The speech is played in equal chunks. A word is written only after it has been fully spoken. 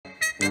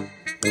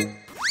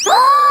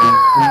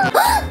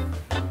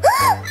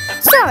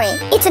Sorry,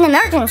 it's an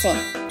emergency.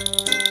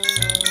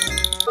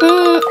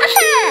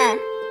 Aha!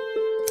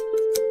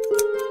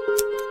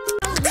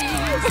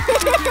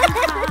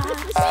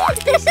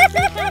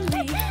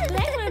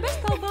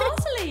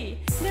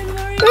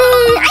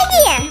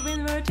 Idea!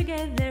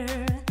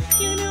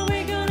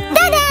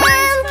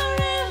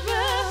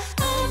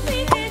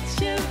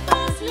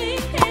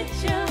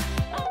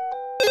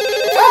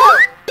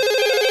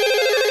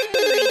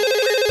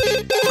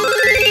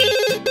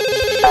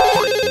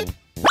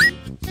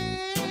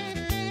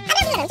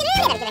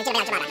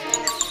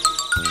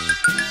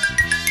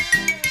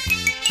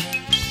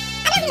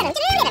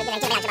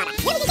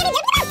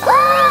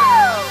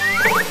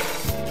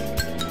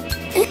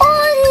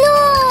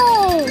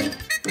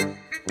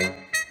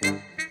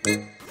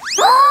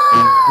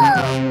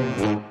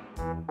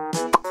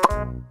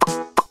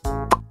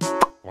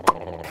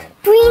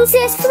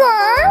 Princess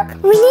Flug,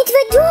 we need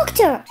the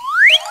doctor.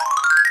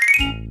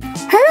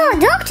 Hello,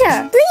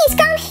 doctor. Please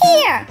come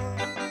here.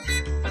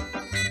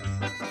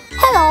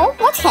 Hello,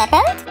 what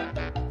happened?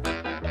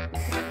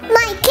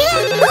 My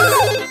cat.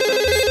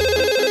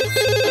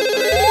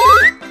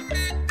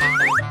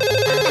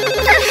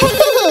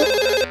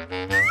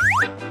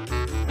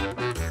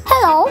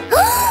 Hello.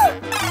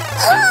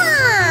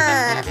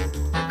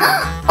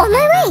 On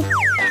my way.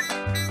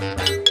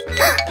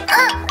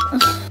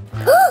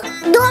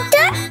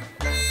 Doctor?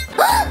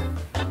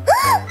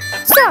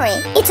 Sorry,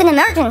 it's an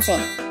emergency.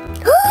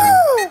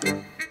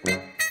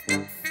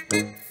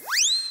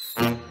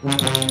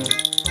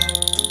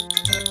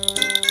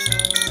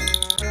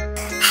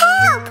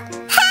 Help!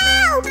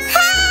 Help!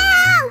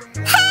 Help!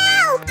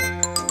 Help!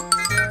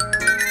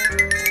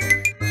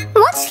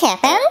 What's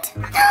happened?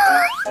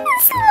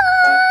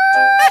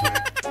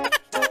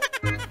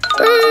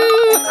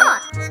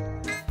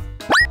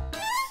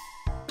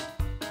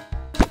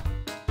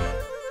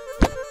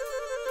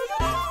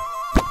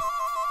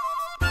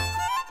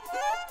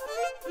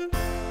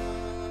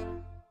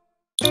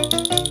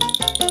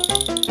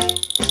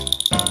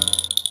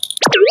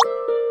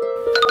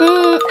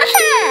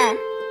 Aha!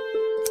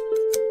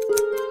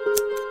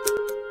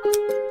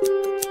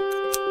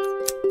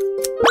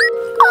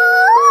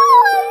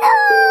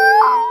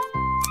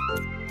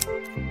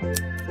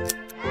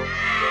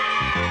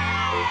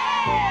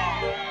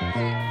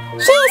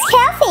 She is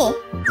healthy.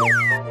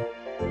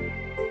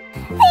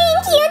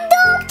 Thank you,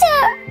 doctor.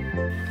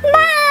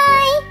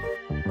 Bye.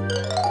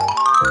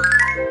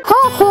 Ho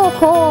ho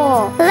ho!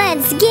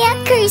 Let's get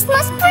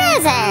Christmas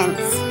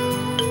presents.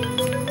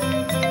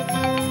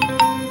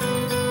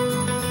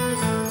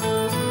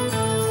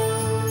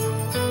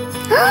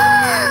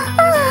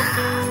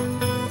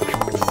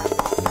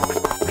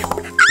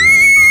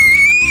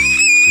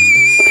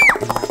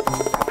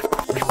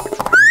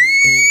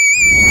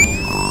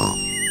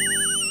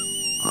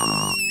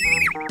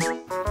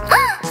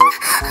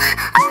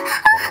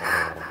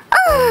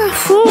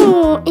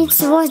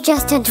 It was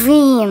just a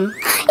dream.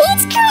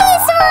 It's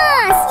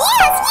Christmas!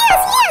 Yes,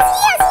 yes, yes,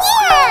 yes,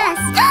 yes!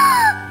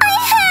 I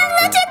have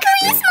not a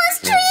Christmas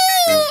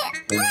tree!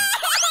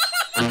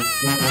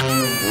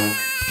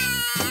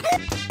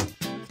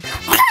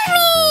 Come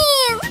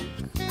in!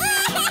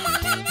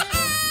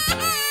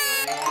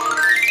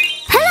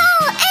 Hello,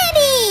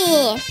 Abby!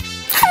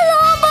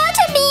 Hello,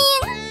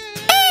 Butterbean!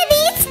 Abby,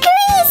 it's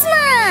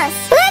Christmas!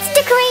 Let's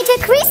decorate a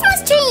Christmas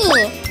tree!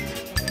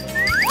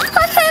 I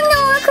have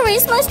no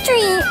Christmas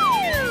tree.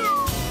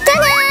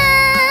 Ta-da!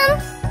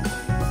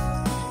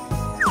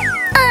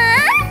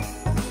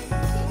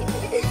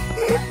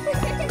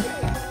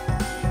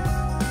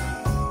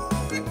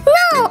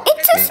 No,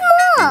 it's too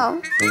small.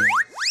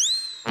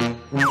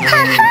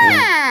 Ha-ha!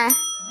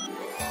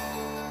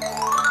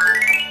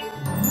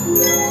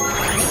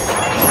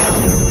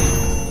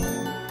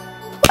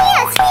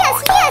 Yes, yes,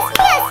 yes,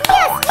 yes,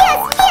 yes,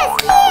 yes, yes,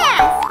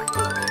 yes!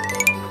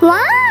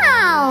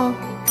 Wow!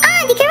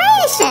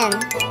 Decoration!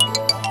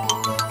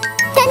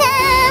 Ta-da!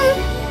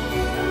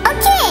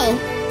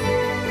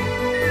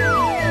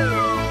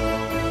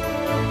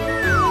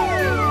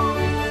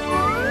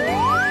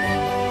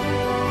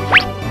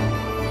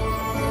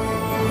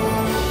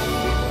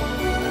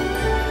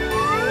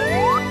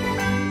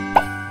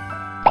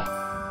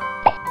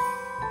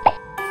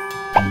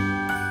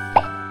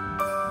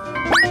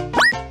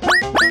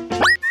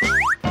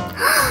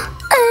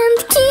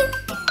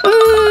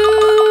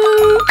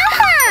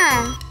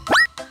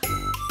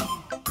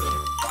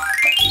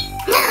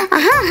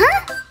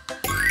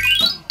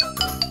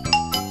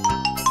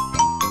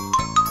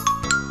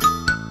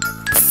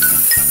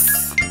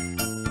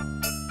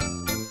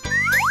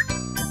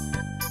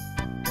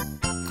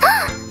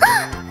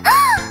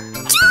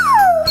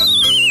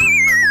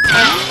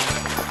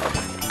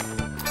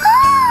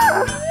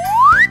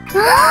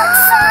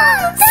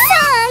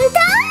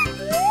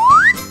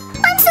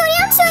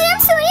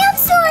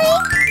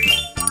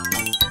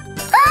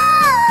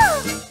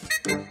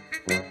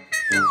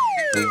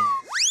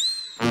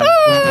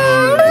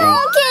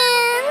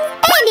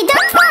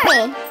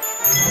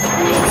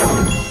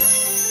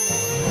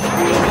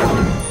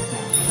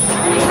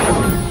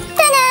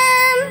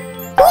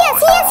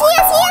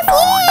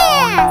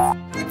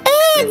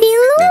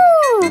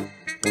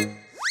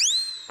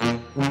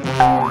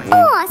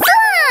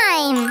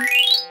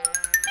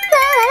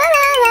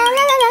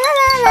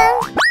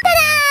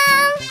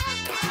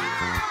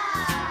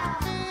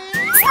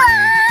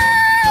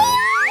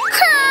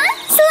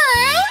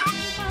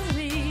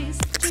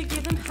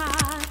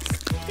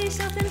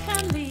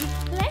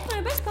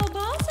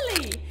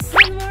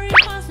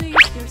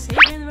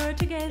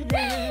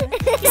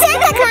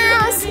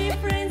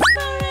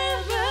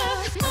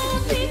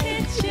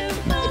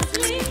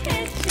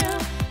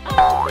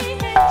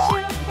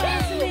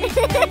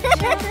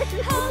 Butter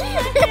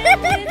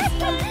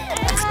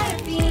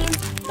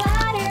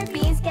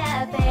Beans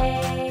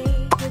Cafe.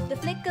 With the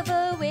flick of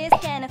a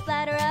whisk and a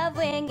flutter of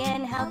wing,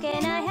 and how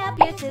can I help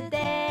you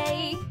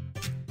today?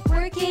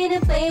 Working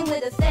and playing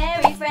with the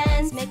fairy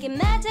friends, making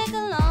magic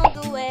along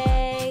the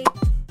way.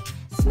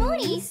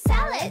 Smoothies,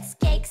 salads,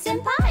 cakes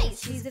and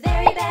pies. She's the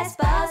very best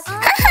boss.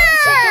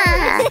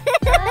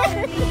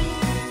 Butter Beans.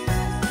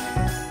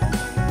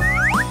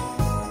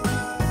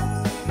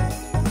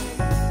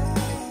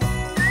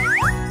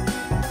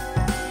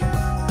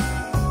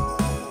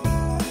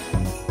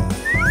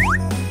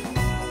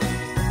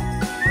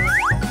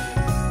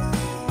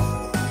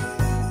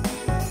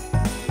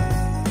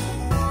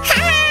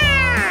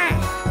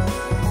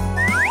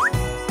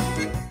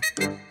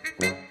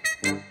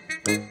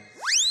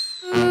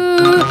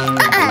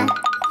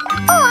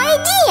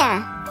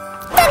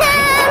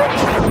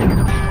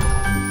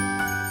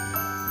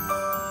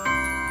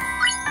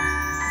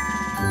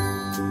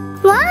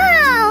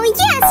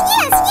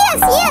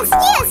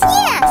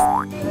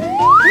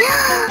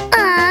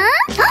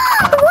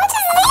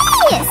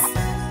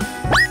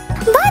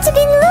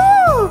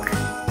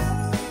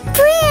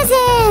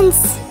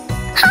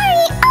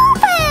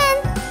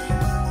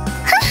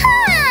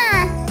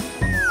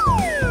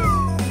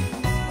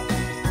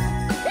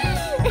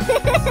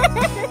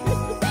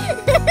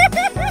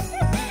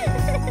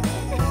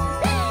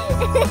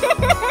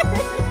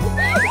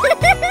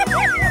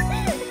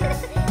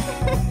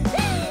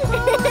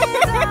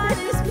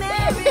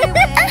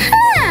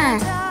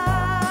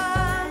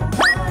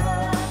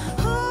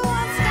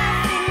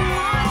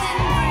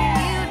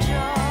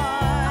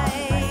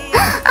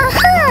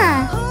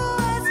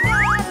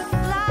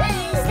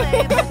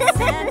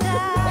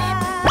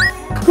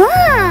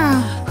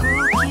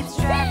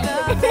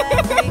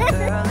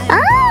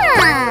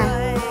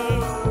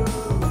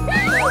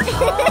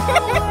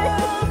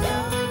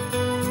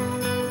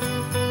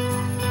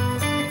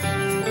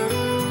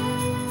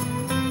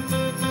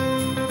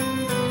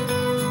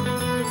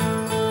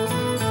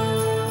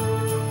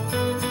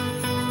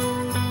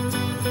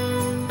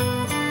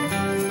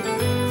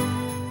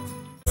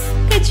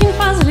 Catching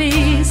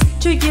puzzlies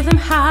to give them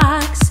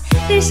hugs.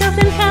 They're soft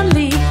and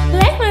cuddly,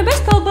 like my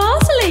best pal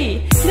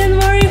Bosley. Don't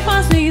worry,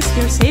 puzzlies,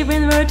 you're safe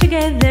when we're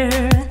together.